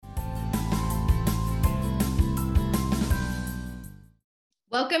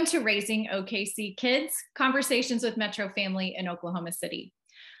Welcome to Raising OKC Kids, Conversations with Metro Family in Oklahoma City.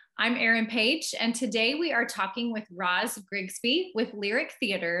 I'm Erin Page, and today we are talking with Rozz Grigsby with Lyric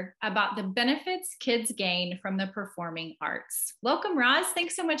Theater about the benefits kids gain from the performing arts. Welcome, Rozz.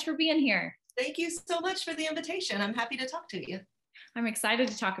 Thanks so much for being here. Thank you so much for the invitation. I'm happy to talk to you. I'm excited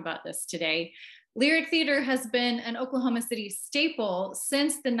to talk about this today. Lyric Theater has been an Oklahoma City staple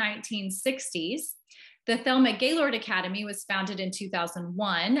since the 1960s. The Thelma Gaylord Academy was founded in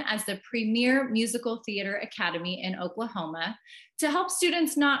 2001 as the premier musical theater academy in Oklahoma to help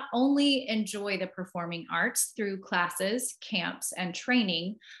students not only enjoy the performing arts through classes, camps, and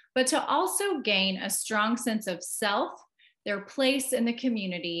training, but to also gain a strong sense of self, their place in the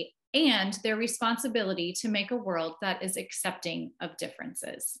community, and their responsibility to make a world that is accepting of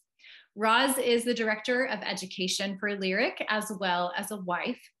differences. Rozz is the Director of Education for Lyric, as well as a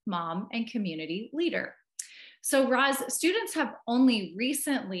wife, mom, and community leader. So Rozz, students have only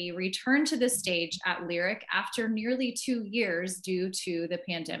recently returned to the stage at Lyric after nearly 2 years due to the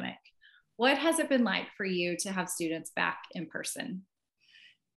pandemic. What has it been like for you to have students back in person?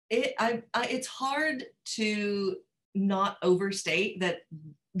 It's hard to not overstate that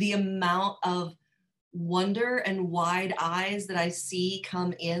the amount of wonder and wide eyes that I see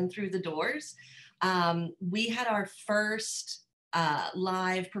come in through the doors. We had our first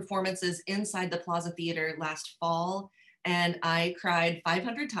live performances inside the Plaza Theater last fall, and I cried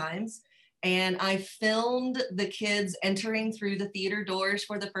 500 times. And I filmed the kids entering through the theater doors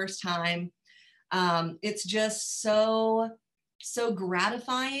for the first time. It's just so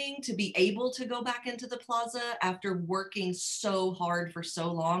gratifying to be able to go back into the plaza after working so hard for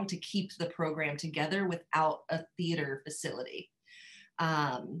so long to keep the program together without a theater facility.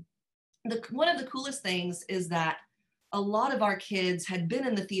 One of the coolest things is that a lot of our kids had been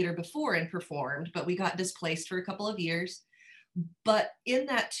in the theater before and performed, but we got displaced for a couple of years. But in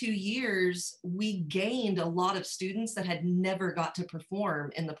that 2 years, we gained a lot of students that had never got to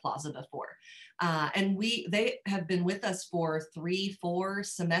perform in the plaza before. And they have been with us for 3-4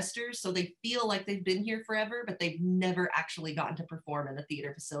 semesters. So they feel like they've been here forever, but they've never actually gotten to perform in the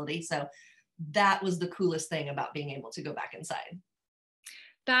theater facility. So that was the coolest thing about being able to go back inside.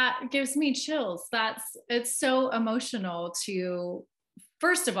 That gives me chills. It's so emotional to,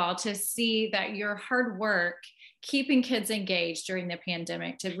 first of all, to see that your hard work keeping kids engaged during the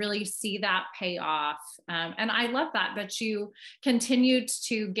pandemic, to really see that pay off. And I love that you continued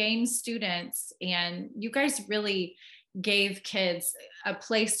to gain students, and you guys really gave kids a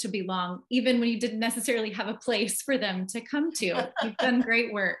place to belong, even when you didn't necessarily have a place for them to come to. You've done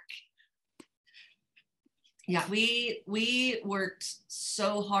great work. Yeah, we worked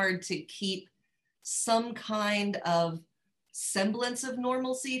so hard to keep some kind of semblance of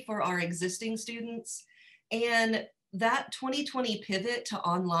normalcy for our existing students. And that 2020 pivot to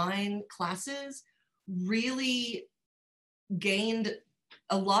online classes really gained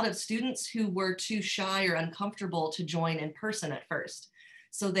a lot of students who were too shy or uncomfortable to join in person at first.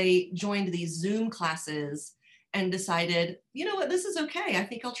 So they joined these Zoom classes and decided, you know what, this is okay. I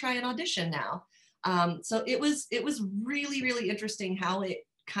think I'll try an audition now. So it was really, really interesting how it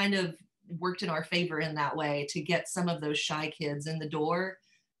kind of worked in our favor in that way to get some of those shy kids in the door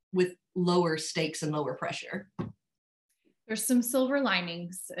with lower stakes and lower pressure. There's some silver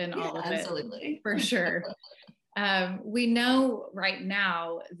linings in all of it. Absolutely. For sure. We know right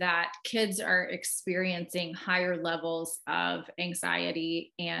now that kids are experiencing higher levels of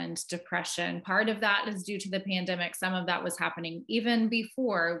anxiety and depression. Part of that is due to the pandemic. Some of that was happening even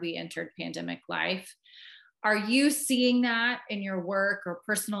before we entered pandemic life. Are you seeing that in your work or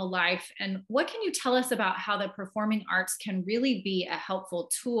personal life? And what can you tell us about how the performing arts can really be a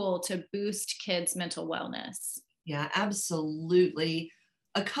helpful tool to boost kids' mental wellness? Yeah, absolutely.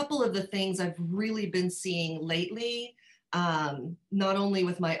 A couple of the things I've really been seeing lately, not only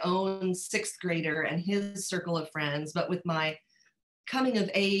with my own 6th grader and his circle of friends, but with my coming of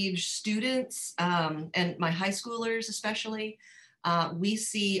age students and my high schoolers especially, we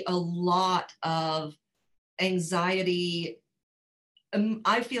see a lot of anxiety.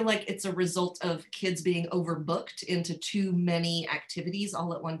 I feel like it's a result of kids being overbooked into too many activities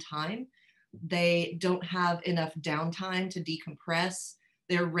all at one time. They don't have enough downtime to decompress.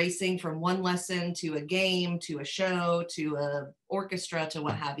 They're racing from one lesson to a game, to a show, to an orchestra, to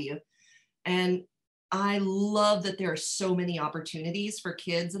what have you. And I love that there are so many opportunities for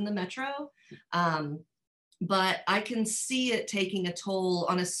kids in the Metro. But I can see it taking a toll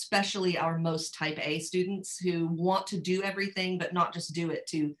on especially our most type A students who want to do everything, but not just do it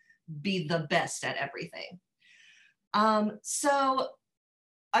to be the best at everything. So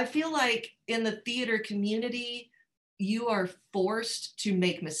I feel like in the theater community, you are forced to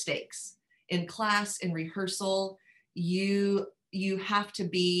make mistakes in class, in rehearsal. You have to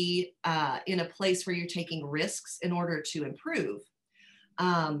be in a place where you're taking risks in order to improve,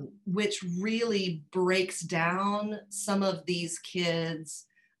 which really breaks down some of these kids'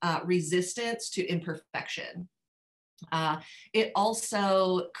 resistance to imperfection. It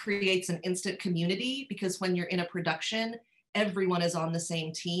also creates an instant community, because when you're in a production, everyone is on the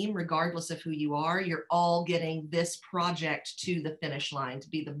same team, regardless of who you are. You're all getting this project to the finish line to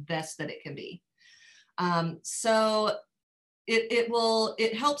be the best that it can be. So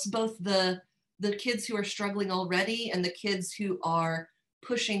it helps both the kids who are struggling already and the kids who are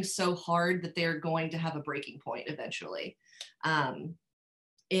pushing so hard that they're going to have a breaking point eventually.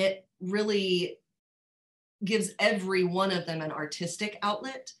 It really gives every one of them an artistic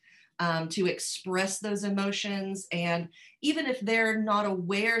outlet to express those emotions. And even if they're not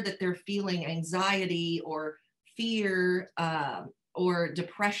aware that they're feeling anxiety or fear or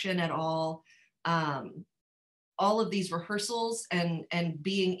depression at all of these rehearsals and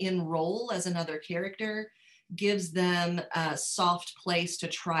being in role as another character gives them a soft place to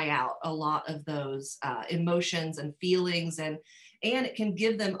try out a lot of those emotions and feelings, and it can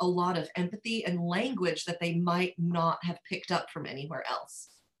give them a lot of empathy and language that they might not have picked up from anywhere else.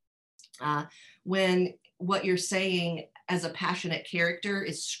 When what you're saying as a passionate character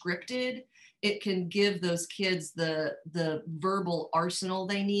is scripted, it can give those kids the verbal arsenal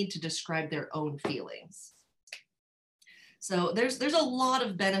they need to describe their own feelings. So there's a lot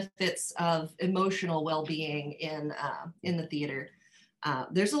of benefits of emotional well-being in the theater.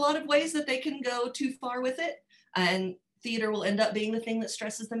 There's a lot of ways that they can go too far with it, and theater will end up being the thing that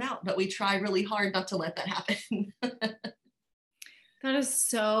stresses them out, but we try really hard not to let that happen. That is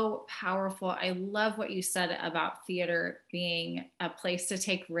so powerful. I love what you said about theater being a place to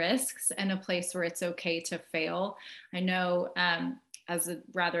take risks and a place where it's okay to fail. I know as a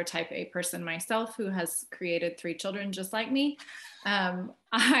rather type A person myself who has created 3 children just like me, I'm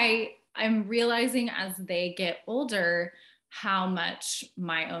realizing as they get older how much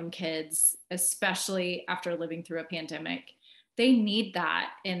my own kids, especially after living through a pandemic, they need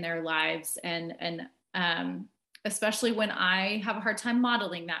that in their lives. And especially when I have a hard time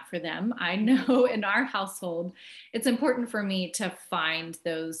modeling that for them. I know in our household, it's important for me to find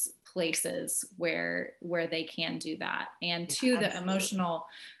those places where they can do that. And two, the emotional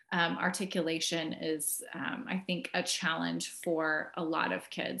articulation is, I think, a challenge for a lot of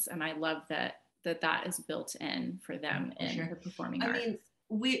kids. And I love that is built in for them in the performing arts. I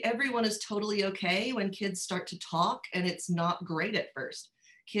mean, everyone is totally okay when kids start to talk and it's not great at first.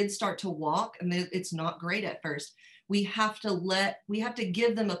 Kids start to walk and it's not great at first. We have to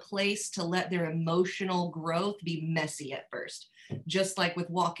give them a place to let their emotional growth be messy at first. Just like with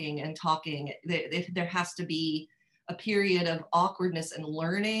walking and talking, there has to be a period of awkwardness and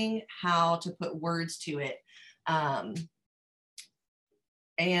learning how to put words to it,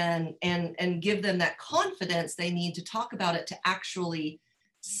 and give them that confidence they need to talk about it, to actually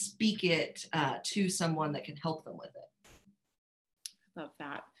speak it to someone that can help them with it. Love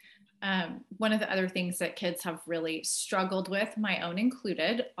that. One of the other things that kids have really struggled with, my own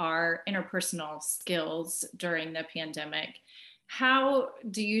included, are interpersonal skills during the pandemic. How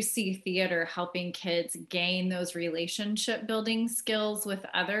do you see theater helping kids gain those relationship building skills with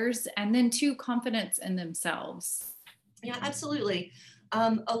others, and then too, confidence in themselves? Yeah, absolutely.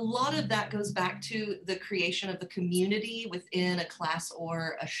 A lot of that goes back to the creation of the community within a class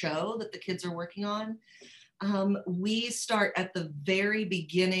or a show that the kids are working on. We start at the very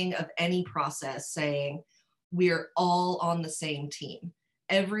beginning of any process saying, we're all on the same team.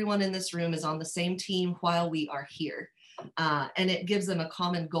 Everyone in this room is on the same team while we are here. And it gives them a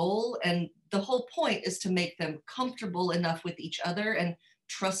common goal. And the whole point is to make them comfortable enough with each other and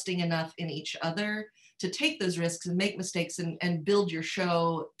trusting enough in each other to take those risks and make mistakes and build your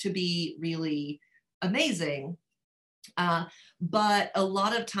show to be really amazing. But a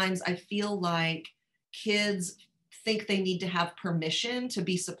lot of times I feel like kids think they need to have permission to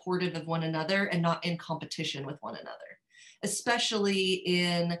be supportive of one another and not in competition with one another, especially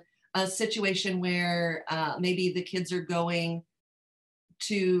in a situation where maybe the kids are going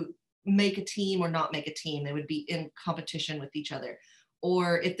to make a team or not make a team. They would be in competition with each other.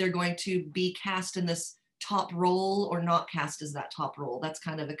 Or if they're going to be cast in this top role or not cast as that top role, that's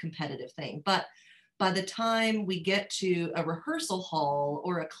kind of a competitive thing. But by the time we get to a rehearsal hall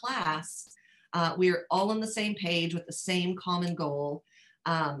or a class, we're all on the same page with the same common goal.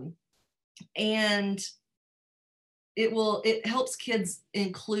 And it helps kids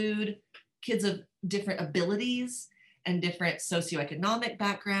include kids of different abilities and different socioeconomic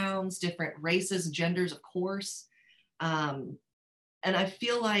backgrounds, different races, genders, of course. And I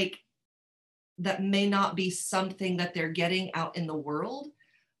feel like that may not be something that they're getting out in the world,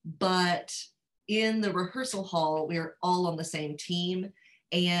 but in the rehearsal hall, we're all on the same team,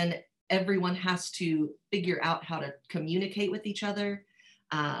 and everyone has to figure out how to communicate with each other,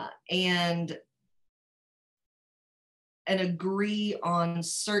 and agree on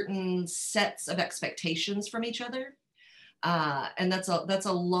certain sets of expectations from each other. And that's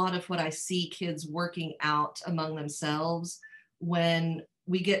a lot of what I see kids working out among themselves when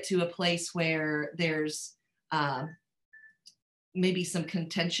we get to a place where there's maybe some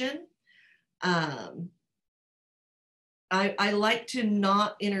contention. I like to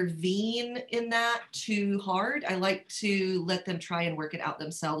not intervene in that too hard. I like to let them try and work it out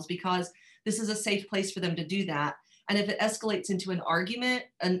themselves, because this is a safe place for them to do that. And if it escalates into an argument,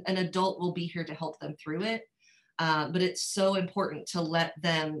 an adult will be here to help them through it. But it's so important to let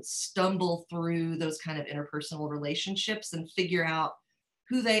them stumble through those kind of interpersonal relationships and figure out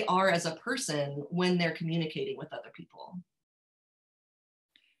who they are as a person when they're communicating with other people.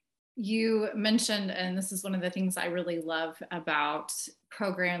 You mentioned, and this is one of the things I really love about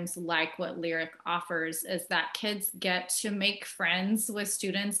programs like what Lyric offers, is that kids get to make friends with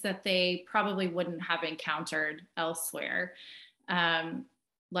students that they probably wouldn't have encountered elsewhere.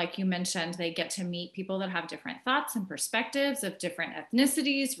 Like you mentioned, they get to meet people that have different thoughts and perspectives of different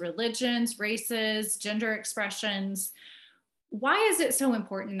ethnicities, religions, races, gender expressions. Why is it so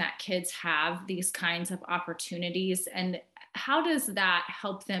important that kids have these kinds of opportunities, and how does that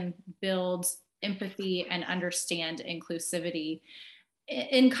help them build empathy and understand inclusivity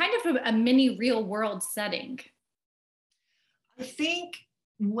in kind of a mini real world setting? I think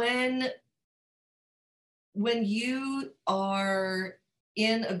when you are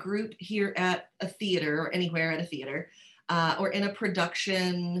in a group here at a theater, or anywhere at a theater, or in a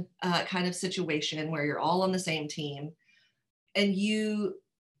production kind of situation where you're all on the same team, and you,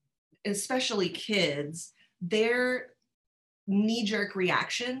 especially kids, their knee-jerk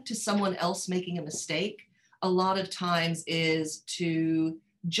reaction to someone else making a mistake a lot of times is to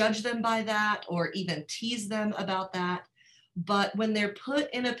judge them by that, or even tease them about that. But when they're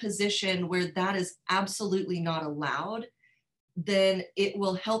put in a position where that is absolutely not allowed, then it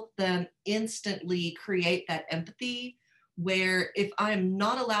will help them instantly create that empathy, where if I'm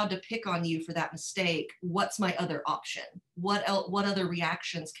not allowed to pick on you for that mistake, what's my other option? What other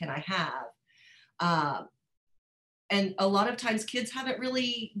reactions can I have? And a lot of times kids haven't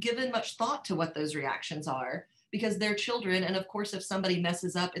really given much thought to what those reactions are, because they're children. And of course, if somebody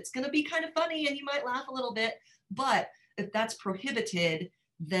messes up, it's going to be kind of funny and you might laugh a little bit. But if that's prohibited,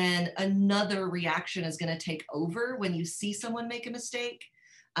 then another reaction is going to take over when you see someone make a mistake.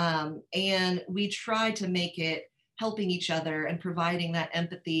 And we try to make it helping each other and providing that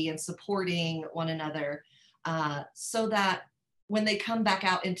empathy and supporting one another, so that when they come back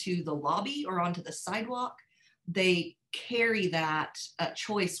out into the lobby or onto the sidewalk, they carry that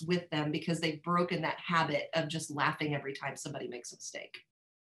choice with them, because they've broken that habit of just laughing every time somebody makes a mistake.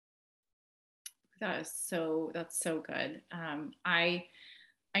 That's so good.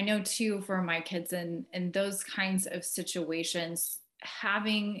 I know too, for my kids in those kinds of situations,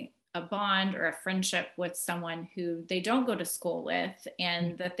 having a bond or a friendship with someone who they don't go to school with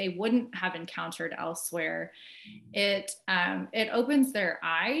and that they wouldn't have encountered elsewhere, it opens their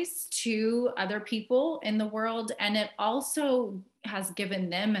eyes to other people in the world. And it also has given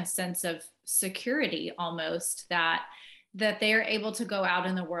them a sense of security, almost, that they are able to go out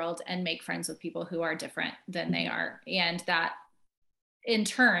in the world and make friends with people who are different than they are. And that in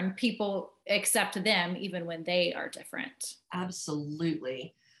turn, people accept them even when they are different.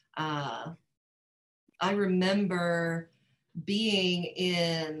 Absolutely. I remember being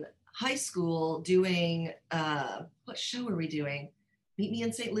in high school doing, what show were we doing? Meet Me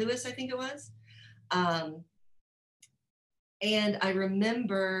in St. Louis, I think it was. And I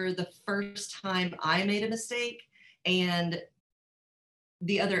remember the first time I made a mistake, and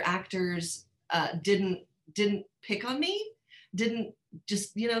the other actors didn't pick on me, didn't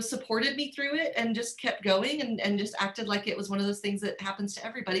just, supported me through it, and just kept going, and just acted like it was one of those things that happens to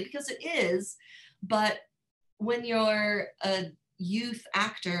everybody, because it is. But when you're a youth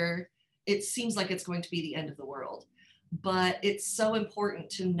actor, it seems like it's going to be the end of the world. But it's so important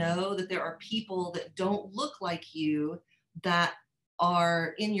to know that there are people that don't look like you that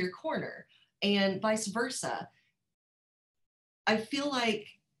are in your corner, and vice versa. I feel like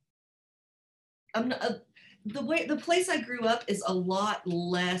the place I grew up is a lot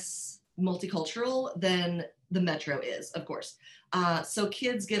less multicultural than the metro is, of course. So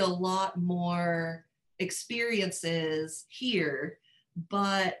kids get a lot more experiences here,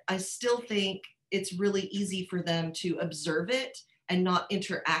 but I still think it's really easy for them to observe it and not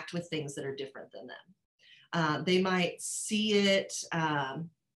interact with things that are different than them. They might see it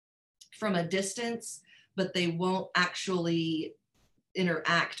from a distance, but they won't actually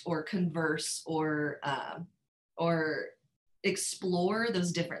interact or converse or explore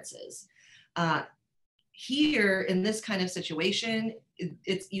those differences. Here in this kind of situation,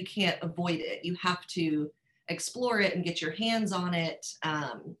 you can't avoid it. You have to explore it and get your hands on it,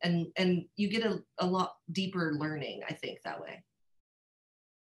 and you get a lot deeper learning, I think, that way.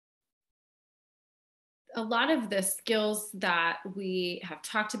 A lot of the skills that we have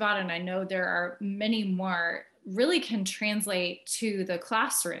talked about, and I know there are many more, really can translate to the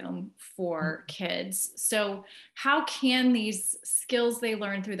classroom for kids. So how can these skills they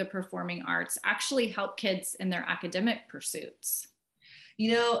learn through the performing arts actually help kids in their academic pursuits?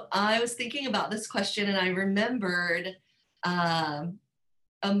 You know, I was thinking about this question, and I remembered a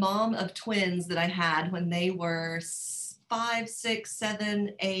mom of twins that I had when they were 5, 6,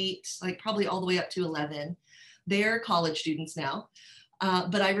 7, 8, like probably all the way up to 11. They're college students now.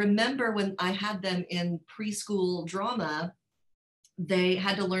 But I remember when I had them in preschool drama, they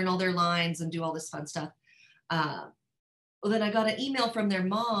had to learn all their lines and do all this fun stuff. Well, then I got an email from their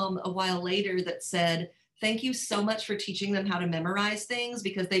mom a while later that said, "Thank you so much for teaching them how to memorize things,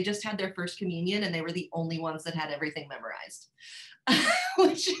 because they just had their first communion and they were the only ones that had everything memorized."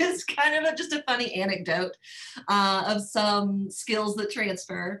 Which is kind of just a funny anecdote of some skills that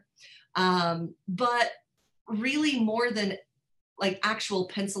transfer. But really, more than like actual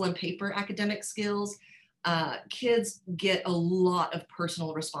pencil and paper academic skills, kids get a lot of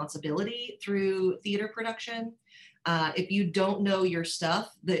personal responsibility through theater production. If you don't know your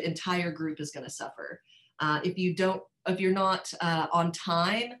stuff, the entire group is going to suffer. If you're not on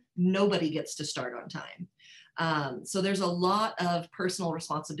time, nobody gets to start on time. So there's a lot of personal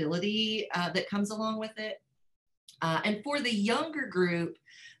responsibility that comes along with it. And for the younger group,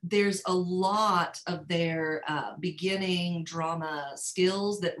 there's a lot of their beginning drama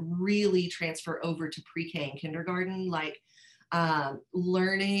skills that really transfer over to pre-K and kindergarten, like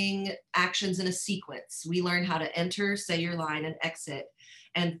learning actions in a sequence. We learn how to enter, say your line, and exit.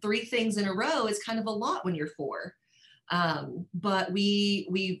 And 3 things in a row is kind of a lot when you're 4. But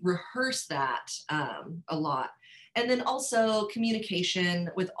we rehearse that a lot. And then also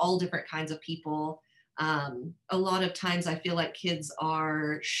communication with all different kinds of people. A lot of times I feel like kids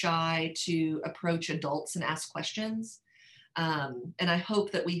are shy to approach adults and ask questions. And I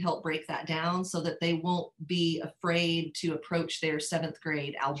hope that we help break that down so that they won't be afraid to approach their 7th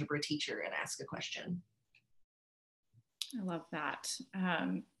grade algebra teacher and ask a question. I love that.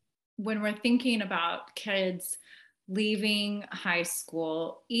 When we're thinking about kids leaving high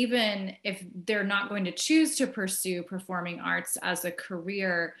school, even if they're not going to choose to pursue performing arts as a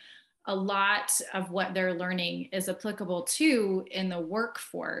career, a lot of what they're learning is applicable to in the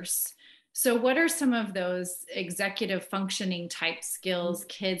workforce. So what are some of those executive functioning type skills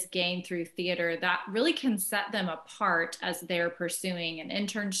kids gain through theater that really can set them apart as they're pursuing an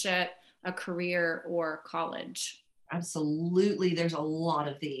internship, a career, or college? Absolutely. There's a lot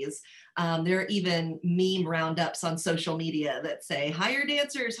of these. There are even meme roundups on social media that say, hire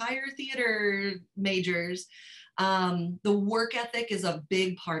dancers, hire theater majors. The work ethic is a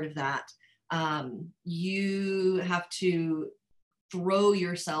big part of that. You have to throw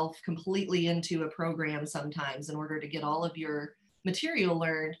yourself completely into a program sometimes in order to get all of your material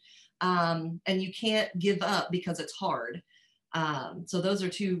learned. And you can't give up because it's hard. So those are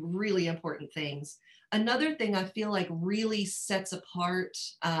 2 really important things. Another thing I feel like really sets apart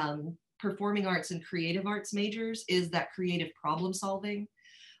performing arts and creative arts majors is that creative problem solving.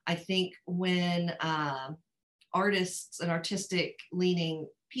 I think when artists and artistic leaning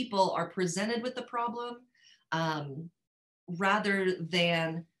people are presented with the problem, rather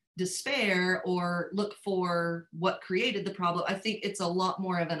than despair or look for what created the problem, I think it's a lot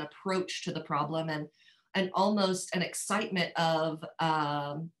more of an approach to the problem and almost an excitement of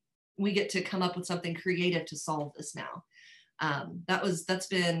we get to come up with something creative to solve this now. That's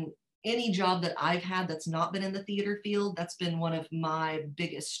been any job that I've had that's not been in the theater field. That's been one of my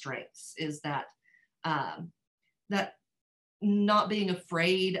biggest strengths, is that that not being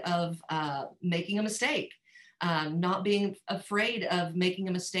afraid of making a mistake, not being afraid of making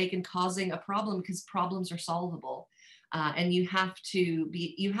a mistake and causing a problem, because problems are solvable. And you have to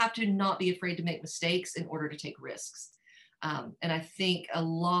not be afraid to make mistakes in order to take risks. And I think a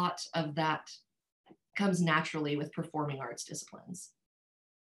lot of that comes naturally with performing arts disciplines.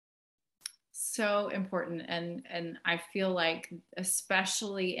 So important. And I feel like,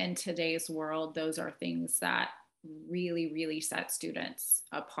 especially in today's world, those are things that really, really set students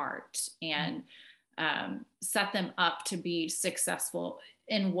apart and set them up to be successful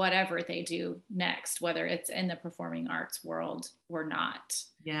in whatever they do next, whether it's in the performing arts world or not.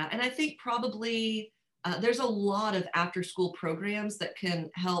 Yeah, and I think probably there's a lot of after school programs that can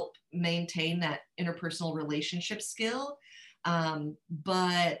help maintain that interpersonal relationship skill.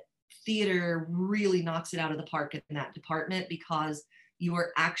 But theater really knocks it out of the park in that department, because you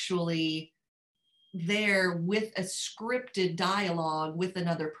are actually there with a scripted dialogue with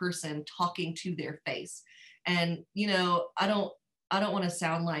another person talking to their face. And, you know, I don't want to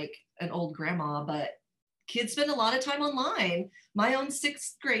sound like an old grandma, but kids spend a lot of time online. My own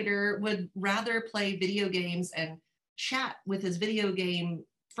 6th grader would rather play video games and chat with his video game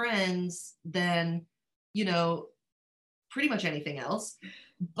friends than, you know, pretty much anything else.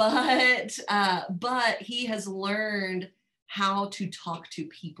 But he has learned how to talk to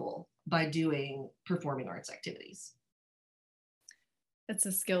people by doing performing arts activities. It's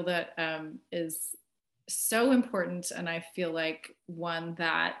a skill that is so important, and I feel like one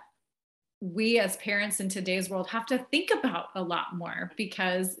that we as parents in today's world have to think about a lot more,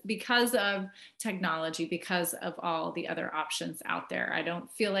 because of technology, because of all the other options out there. I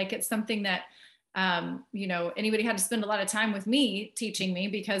don't feel like it's something that you know, anybody had to spend a lot of time with me teaching me,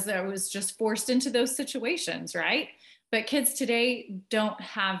 because I was just forced into those situations, right? But kids today don't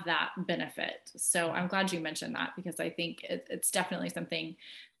have that benefit. So I'm glad you mentioned that, because I think it's definitely something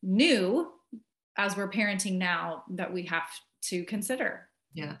new as we're parenting now that we have to consider.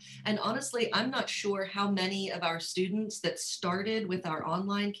 Yeah. And honestly, I'm not sure how many of our students that started with our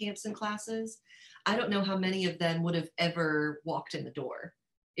online camps and classes, I don't know how many of them would have ever walked in the door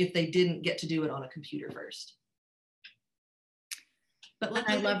if they didn't get to do it on a computer first. But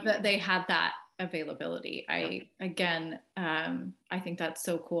I love that they had that availability. I think that's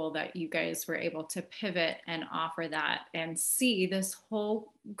so cool that you guys were able to pivot and offer that, and see this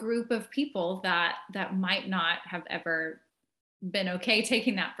whole group of people that might not have ever been okay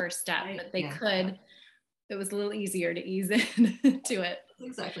taking that first step, but they could. It was a little easier to ease into it.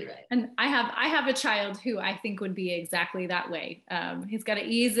 That's exactly right. And I have a child who I think would be exactly that way. He's got to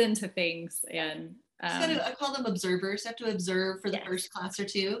ease into things, and I call them observers. Have to observe for the first class or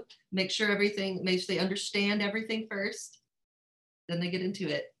two, make sure they understand everything first, then they get into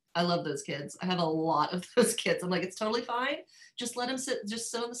it. I love those kids. I have a lot of those kids. I'm like, it's totally fine. Just let them sit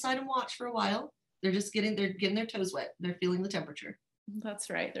on the side and watch for a while. They're getting their toes wet. They're feeling the temperature. That's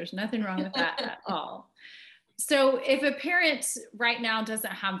right. There's nothing wrong with that at all. So if a parent right now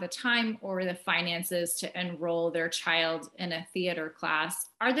doesn't have the time or the finances to enroll their child in a theater class,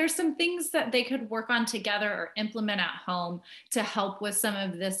 are there some things that they could work on together or implement at home to help with some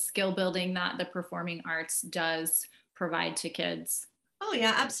of this skill building that the performing arts does provide to kids? Oh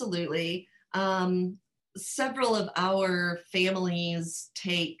yeah, absolutely. Several of our families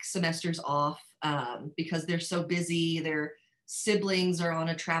take semesters off because they're so busy. Their siblings are on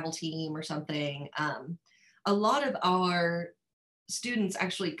a travel team or something. A lot of our students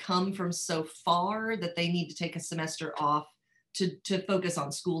actually come from so far that they need to take a semester off to focus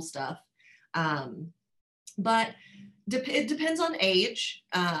on school stuff. But it depends on age.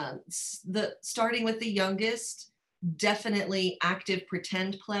 Starting with the youngest, definitely active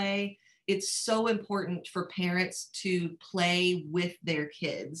pretend play. It's so important for parents to play with their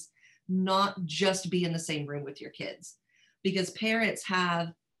kids, not just be in the same room with your kids, because parents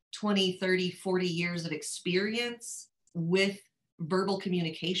have 20, 30, 40 years of experience with verbal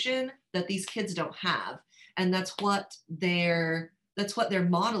communication that these kids don't have. And that's what they're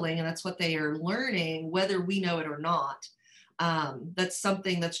modeling, and that's what they are learning, whether we know it or not. That's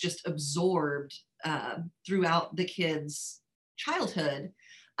something that's just absorbed throughout the kids' childhood.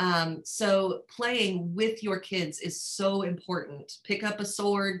 So playing with your kids is so important. Pick up a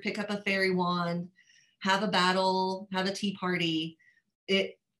sword, pick up a fairy wand, have a battle, have a tea party.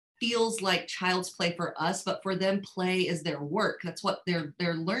 It feels like child's play for us, but for them, play is their work. That's what they're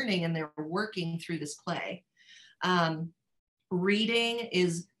learning, and they're working through this play. Reading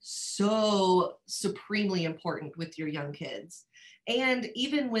is so supremely important with your young kids. And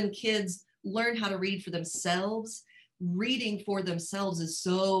even when kids learn how to read for themselves, reading for themselves is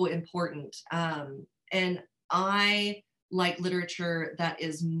so important. And I like literature that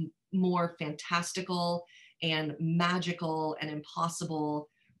is more fantastical and magical and impossible.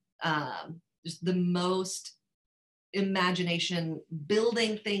 Just the most imagination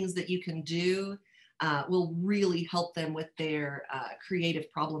building things that you can do will really help them with their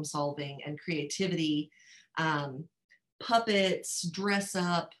creative problem solving and creativity. Puppets, dress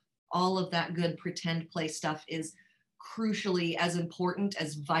up, all of that good pretend play stuff is crucially as important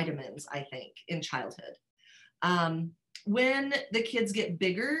as vitamins, I think, in childhood. When the kids get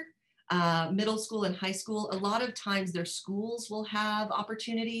bigger, middle school and high school, a lot of times their schools will have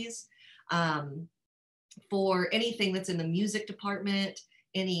opportunities for anything that's in the music department,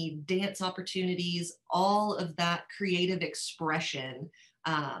 any dance opportunities, all of that creative expression.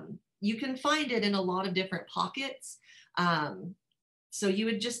 You can find it in a lot of different pockets. So you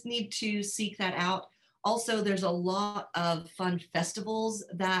would just need to seek that out. Also, there's a lot of fun festivals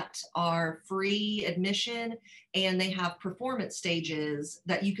that are free admission, and they have performance stages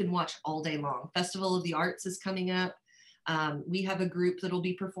that you can watch all day long. Festival of the Arts is coming up. We have a group that'll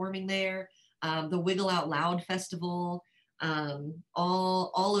be performing there. The Wiggle Out Loud Festival,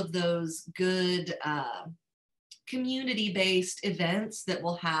 all of those good community-based events that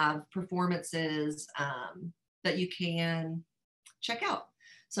will have performances that you can check out.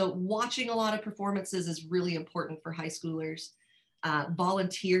 So watching a lot of performances is really important for high schoolers.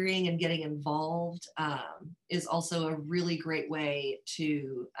 Volunteering and getting involved is also a really great way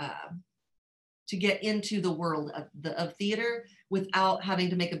to get into the world of theater without having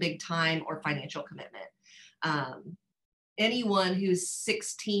to make a big time or financial commitment. Anyone who's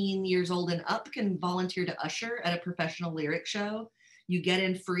 16 years old and up can volunteer to usher at a professional lyric show. You get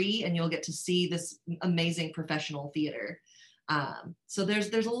in free and you'll get to see this amazing professional theater. So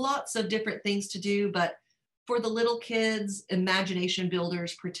there's lots of different things to do, but for the little kids, imagination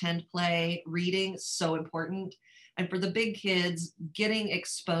builders, pretend play, reading, so important. And for the big kids, getting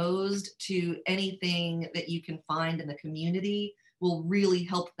exposed to anything that you can find in the community will really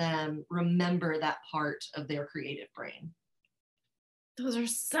help them remember that part of their creative brain. Those are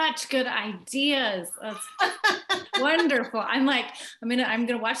such good ideas. That's wonderful. I'm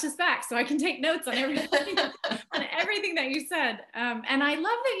gonna watch this back so I can take notes on everything that you said. And I love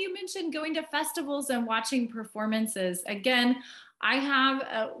that you mentioned going to festivals and watching performances. Again, I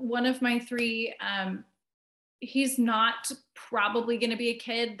have one of my three. He's not probably going to be a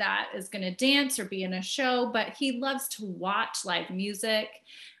kid that is going to dance or be in a show, but he loves to watch live music.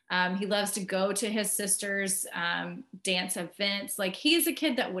 He loves to go to his sister's dance events. Like, he's a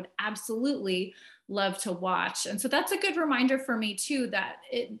kid that would absolutely love to watch. And so that's a good reminder for me too, that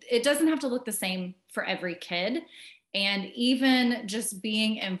it doesn't have to look the same for every kid. And even just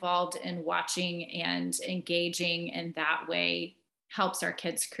being involved in watching and engaging in that way helps our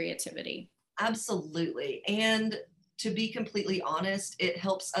kids' creativity. Absolutely. And to be completely honest, it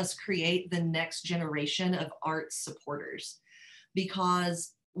helps us create the next generation of art supporters,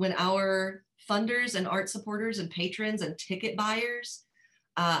 because when our funders and art supporters and patrons and ticket buyers,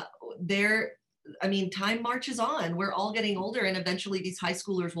 time marches on. We're all getting older, and eventually these high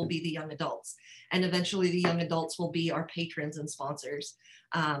schoolers will be the young adults, and eventually the young adults will be our patrons and sponsors.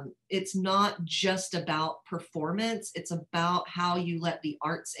 It's not just about performance. It's about how you let the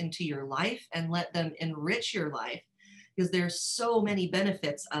arts into your life and let them enrich your life, because there's so many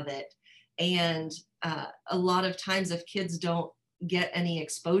benefits of it. And a lot of times, if kids don't get any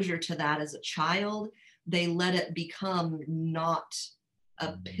exposure to that as a child, they let it become not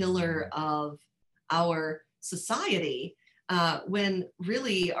a pillar of our society, when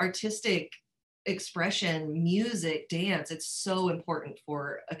really artistic expression, music, dance, it's so important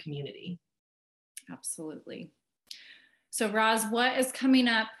for a community. Absolutely. So Rozz, what is coming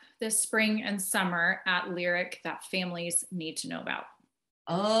up this spring and summer at Lyric that families need to know about?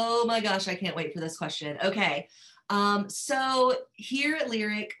 Oh my gosh, I can't wait for this question. Okay. So here at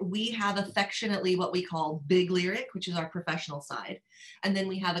Lyric, we have affectionately what we call Big Lyric, which is our professional side. And then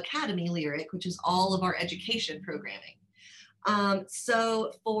we have Academy Lyric, which is all of our education programming.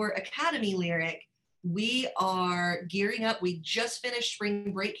 So for Academy Lyric, we are gearing up. We just finished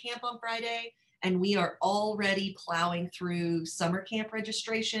spring break camp on Friday, and we are already plowing through summer camp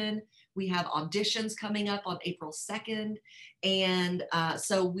registration. We have auditions coming up on April 2nd. And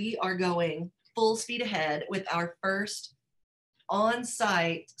so we are going full speed ahead with our first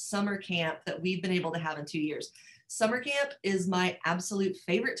on-site summer camp that we've been able to have in 2 years. Summer camp is my absolute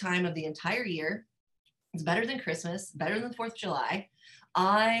favorite time of the entire year. It's better than Christmas, better than the 4th of July.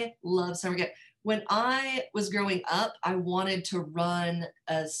 I love summer camp. When I was growing up, I wanted to run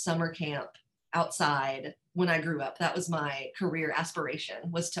a summer camp outside when I grew up. That was my career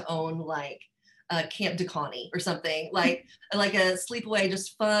aspiration, was to own like a Camp DeConnie or something, like a sleepaway,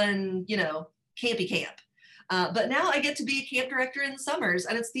 just fun, campy camp. But now I get to be a camp director in the summers,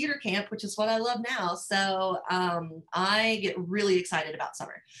 and it's theater camp, which is what I love now. So I get really excited about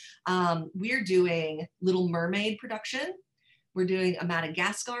summer. We're doing Little Mermaid production. We're doing a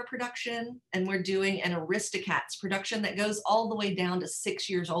Madagascar production, and we're doing an Aristocats production that goes all the way down to 6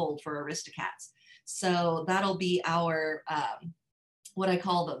 years old for Aristocats. So that'll be our, what I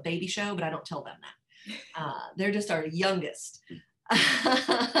call the baby show, but I don't tell them that. They're just our youngest.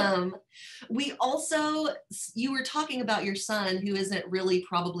 We also, you were talking about your son who isn't really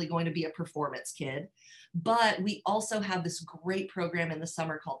probably going to be a performance kid, but we also have this great program in the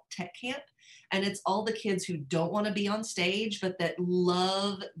summer called Tech Camp. And it's all the kids who don't want to be on stage, but that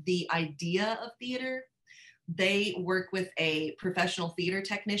love the idea of theater. They work with a professional theater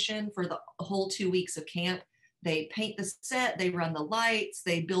technician for the whole 2 weeks of camp. They paint the set, they run the lights,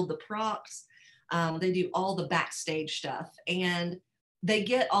 they build the props, they do all the backstage stuff. And they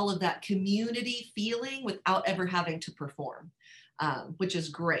get all of that community feeling without ever having to perform, which is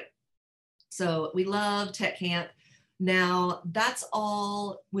great. So we love Tech Camp. Now, that's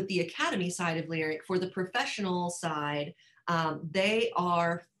all with the academy side of Lyric. For the professional side, they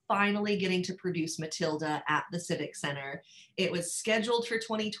are finally getting to produce Matilda at the Civic Center. It was scheduled for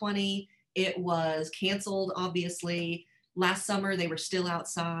 2020. It was canceled, obviously. Last summer, they were still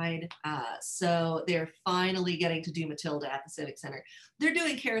outside. So they're finally getting to do Matilda at the Civic Center. They're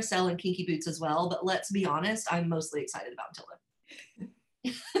doing Carousel and Kinky Boots as well, but let's be honest, I'm mostly excited about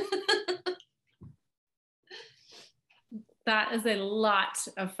Matilda. That is a lot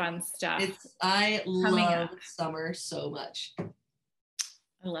of fun stuff. I love summer so much.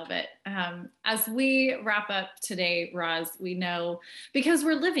 I love it. As we wrap up today, Rozz, we know, because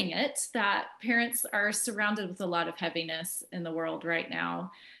we're living it, that parents are surrounded with a lot of heaviness in the world right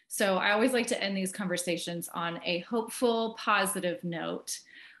now. So I always like to end these conversations on a hopeful, positive note.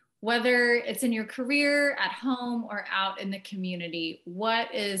 Whether it's in your career, at home, or out in the community,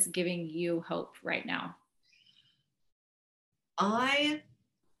 what is giving you hope right now? I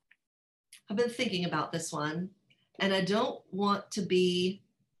have been thinking about this one, and I don't want to be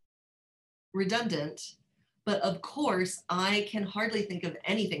redundant, but of course, I can hardly think of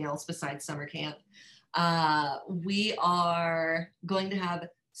anything else besides summer camp. We are going to have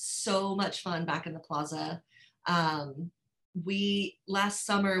so much fun back in the plaza. Last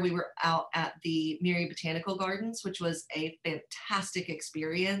summer, we were out at the Mary Botanical Gardens, which was a fantastic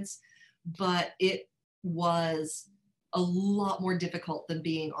experience, but it was a lot more difficult than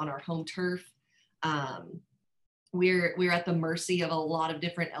being on our home turf. We're at the mercy of a lot of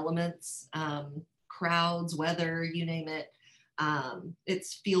different elements, crowds, weather, you name it. It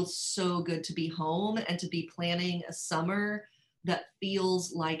feels so good to be home and to be planning a summer that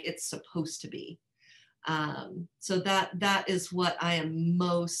feels like it's supposed to be. So that is what I am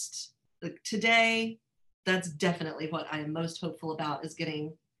most, like today, that's definitely what I am most hopeful about, is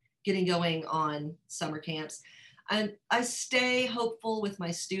getting going on summer camps. And I stay hopeful with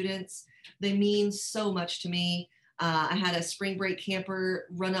my students. They mean so much to me. I had a spring break camper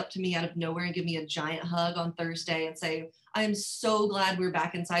run up to me out of nowhere and give me a giant hug on Thursday and say, I am so glad we're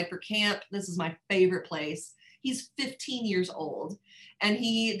back inside for camp. This is my favorite place. He's 15 years old, and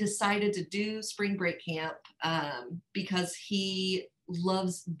he decided to do spring break camp because he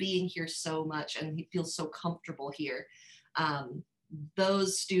loves being here so much and he feels so comfortable here.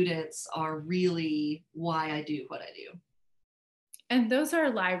 Those students are really why I do what I do. And those are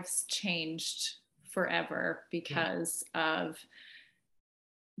lives changed forever because of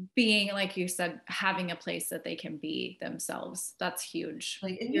being, like you said, having a place that they can be themselves. That's huge.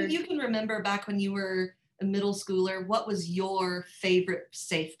 Like, and you can remember back when you were a middle schooler, what was your favorite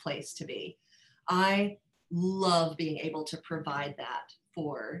safe place to be? I love being able to provide that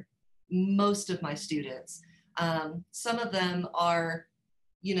for most of my students. Some of them are,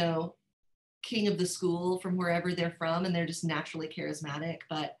 king of the school from wherever they're from, and they're just naturally charismatic.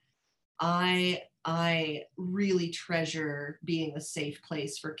 But I really treasure being a safe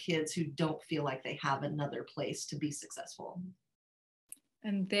place for kids who don't feel like they have another place to be successful.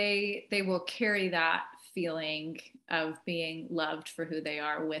 And they will carry that feeling of being loved for who they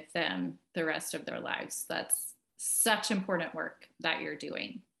are with them the rest of their lives. That's such important work that you're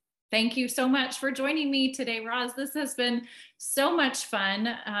doing. Thank you so much for joining me today, Rozz. This has been so much fun.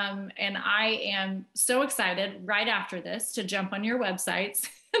 And I am so excited right after this to jump on your websites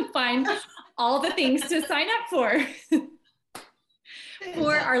and find all the things to sign up for.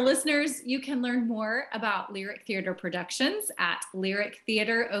 For our listeners, you can learn more about Lyric Theater Productions at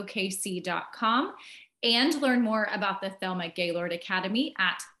lyrictheaterokc.com and learn more about the Thelma Gaylord Academy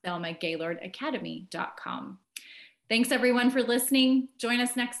at thelmagaylordacademy.com. Thanks everyone for listening. Join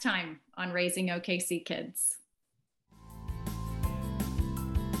us next time on Raising OKC Kids.